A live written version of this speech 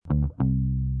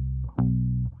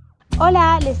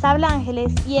Hola, les habla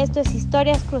Ángeles y esto es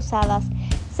Historias Cruzadas.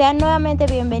 Sean nuevamente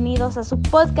bienvenidos a su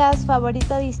podcast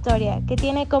favorito de historia, que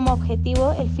tiene como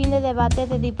objetivo el fin de debate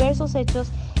de diversos hechos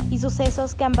y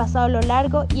sucesos que han pasado a lo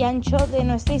largo y ancho de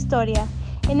nuestra historia.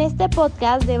 En este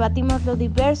podcast debatimos los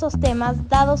diversos temas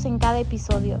dados en cada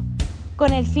episodio,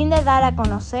 con el fin de dar a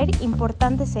conocer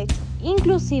importantes hechos,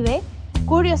 inclusive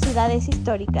curiosidades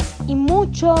históricas y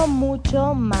mucho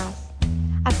más.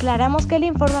 Aclaramos que la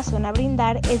información a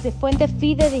brindar es de fuente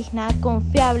fidedigna,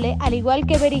 confiable, al igual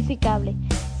que verificable.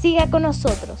 Siga con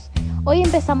nosotros. Hoy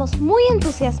empezamos muy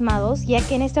entusiasmados, ya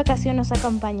que en esta ocasión nos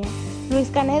acompañan Luis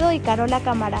Canedo y Carola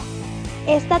Cámara.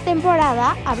 Esta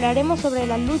temporada hablaremos sobre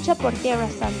la lucha por Tierra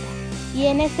Santa y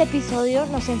en este episodio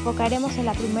nos enfocaremos en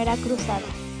la Primera Cruzada.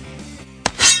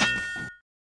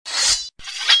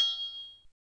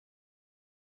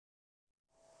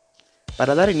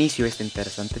 Para dar inicio a esta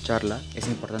interesante charla, es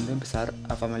importante empezar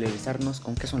a familiarizarnos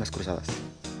con qué son las cruzadas.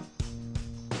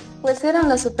 Pues eran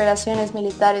las operaciones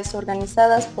militares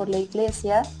organizadas por la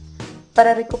Iglesia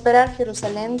para recuperar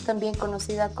Jerusalén, también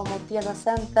conocida como Tierra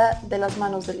Santa, de las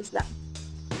manos del Islam.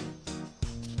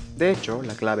 De hecho,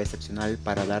 la clave excepcional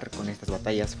para dar con estas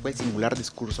batallas fue el singular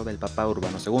discurso del Papa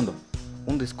Urbano II,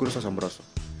 un discurso asombroso,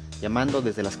 llamando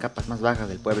desde las capas más bajas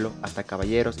del pueblo hasta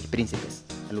caballeros y príncipes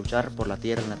a luchar por la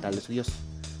tierra natal de su Dios,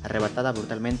 arrebatada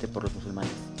brutalmente por los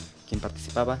musulmanes. Quien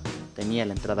participaba tenía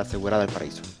la entrada asegurada al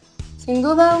paraíso. Sin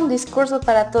duda, un discurso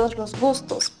para todos los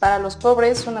gustos, para los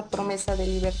pobres una promesa de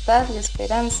libertad y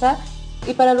esperanza,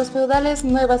 y para los feudales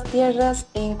nuevas tierras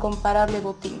e incomparable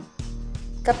botín.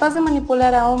 Capaz de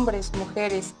manipular a hombres,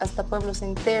 mujeres, hasta pueblos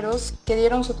enteros que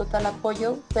dieron su total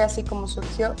apoyo, fue así como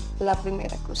surgió la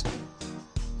Primera Cruzada.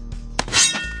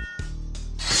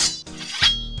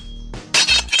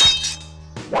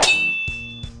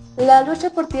 La lucha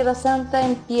por Tierra Santa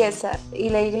empieza y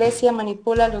la Iglesia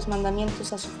manipula los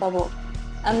mandamientos a su favor,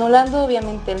 anulando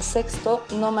obviamente el sexto,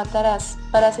 no matarás,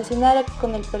 para asesinar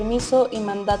con el permiso y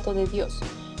mandato de Dios,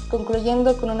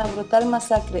 concluyendo con una brutal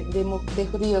masacre de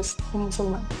judíos y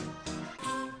musulmanes.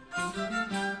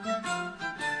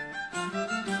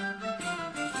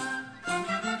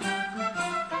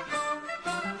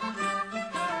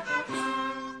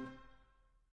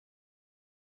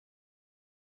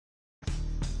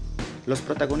 Los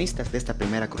protagonistas de esta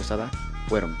primera cruzada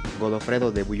fueron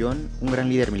Godofredo de Bouillon, un gran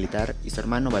líder militar, y su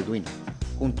hermano Balduino,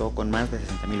 junto con más de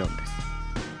 60.000 hombres.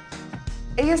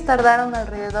 Ellos tardaron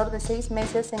alrededor de 6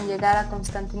 meses en llegar a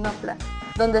Constantinopla,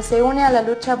 donde se une a la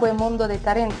lucha Bohemundo de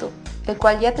Tarento, el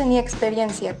cual ya tenía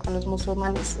experiencia con los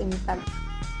musulmanes en Italia.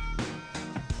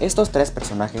 Estos tres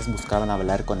personajes buscaban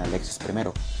hablar con Alexios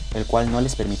I, el cual no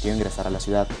les permitió ingresar a la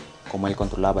ciudad. Como él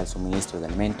controlaba el suministro de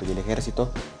alimento y el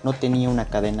ejército, no tenía una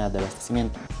cadena de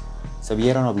abastecimiento. Se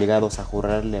vieron obligados a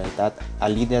jurar lealtad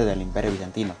al líder del Imperio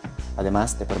Bizantino,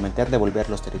 además de prometer devolver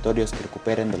los territorios que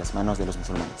recuperen de las manos de los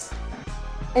musulmanes.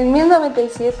 En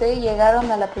 1097 llegaron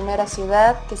a la primera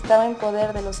ciudad, que estaba en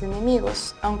poder de los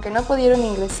enemigos, aunque no pudieron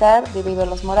ingresar debido a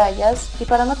las murallas, y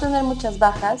para no tener muchas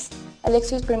bajas,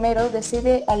 Alexios I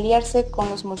decide aliarse con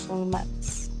los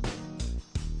musulmanes.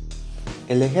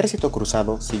 El ejército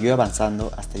cruzado siguió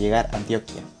avanzando hasta llegar a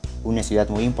Antioquia, una ciudad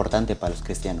muy importante para los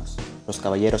cristianos. Los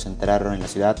caballeros entraron en la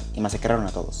ciudad y masacraron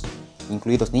a todos,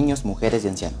 incluidos niños, mujeres y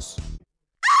ancianos.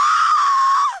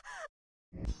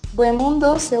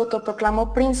 Bohemundo se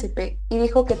autoproclamó príncipe y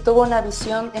dijo que tuvo una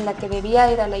visión en la que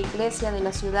debía ir a la iglesia de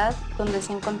la ciudad donde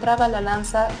se encontraba la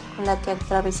lanza con la que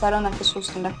atravesaron a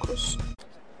Jesús en la cruz.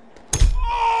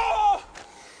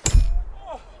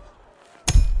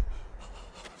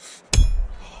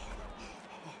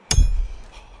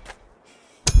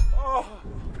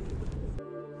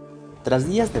 Tras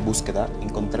días de búsqueda,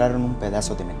 encontraron un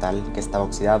pedazo de metal que estaba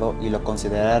oxidado y lo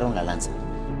consideraron la lanza.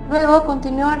 Luego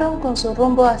continuaron con su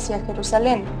rumbo hacia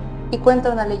Jerusalén, y cuenta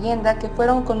una leyenda que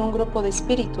fueron con un grupo de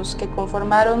espíritus que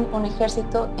conformaron un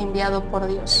ejército enviado por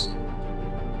Dios.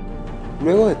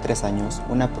 Luego de 3 años,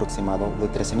 un aproximado de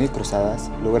 13.000 cruzadas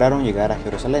lograron llegar a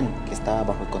Jerusalén, que estaba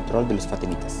bajo el control de los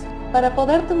fatimitas. Para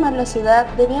poder tomar la ciudad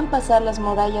debían pasar las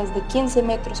murallas de 15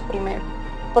 metros primero,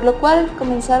 por lo cual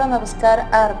comenzaron a buscar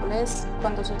árboles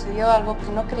cuando sucedió algo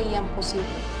que no creían posible.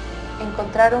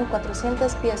 Encontraron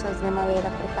 400 piezas de madera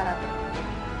preparada.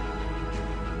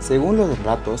 Según los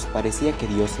relatos, parecía que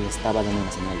Dios les estaba dando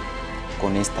una señal.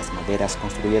 Con estas maderas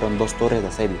construyeron 2 torres de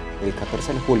asedio. El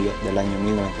 14 de julio del año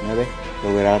 1099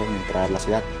 lograron entrar a la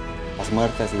ciudad. Las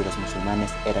muertes de los musulmanes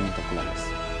eran incalculables.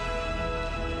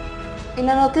 Y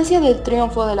la noticia del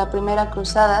triunfo de la Primera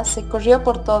Cruzada se corrió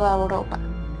por toda Europa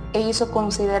e hizo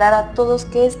considerar a todos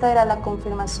que esta era la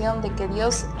confirmación de que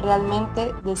Dios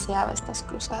realmente deseaba estas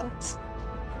cruzadas.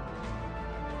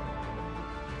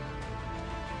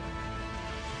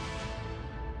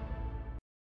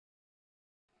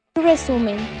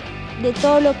 resumen de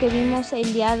todo lo que vimos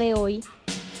el día de hoy,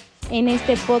 en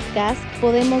este podcast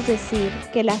podemos decir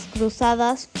que las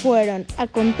cruzadas fueron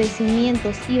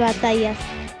acontecimientos y batallas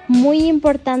muy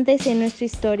importantes en nuestra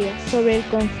historia sobre el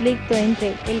conflicto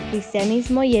entre el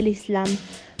cristianismo y el islam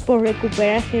por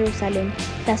recuperar Jerusalén,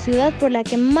 la ciudad por la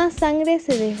que más sangre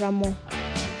se derramó.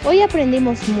 Hoy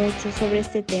aprendimos mucho sobre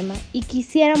este tema y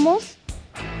quisiéramos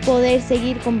poder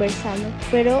seguir conversando,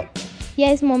 pero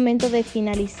ya es momento de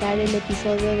finalizar el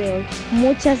episodio de hoy.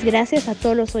 Muchas gracias a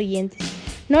todos los oyentes.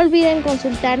 No olviden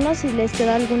consultarnos si les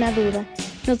quedó alguna duda.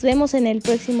 Nos vemos en el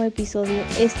próximo episodio.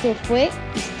 Esto fue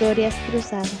Historias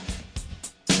Cruzadas.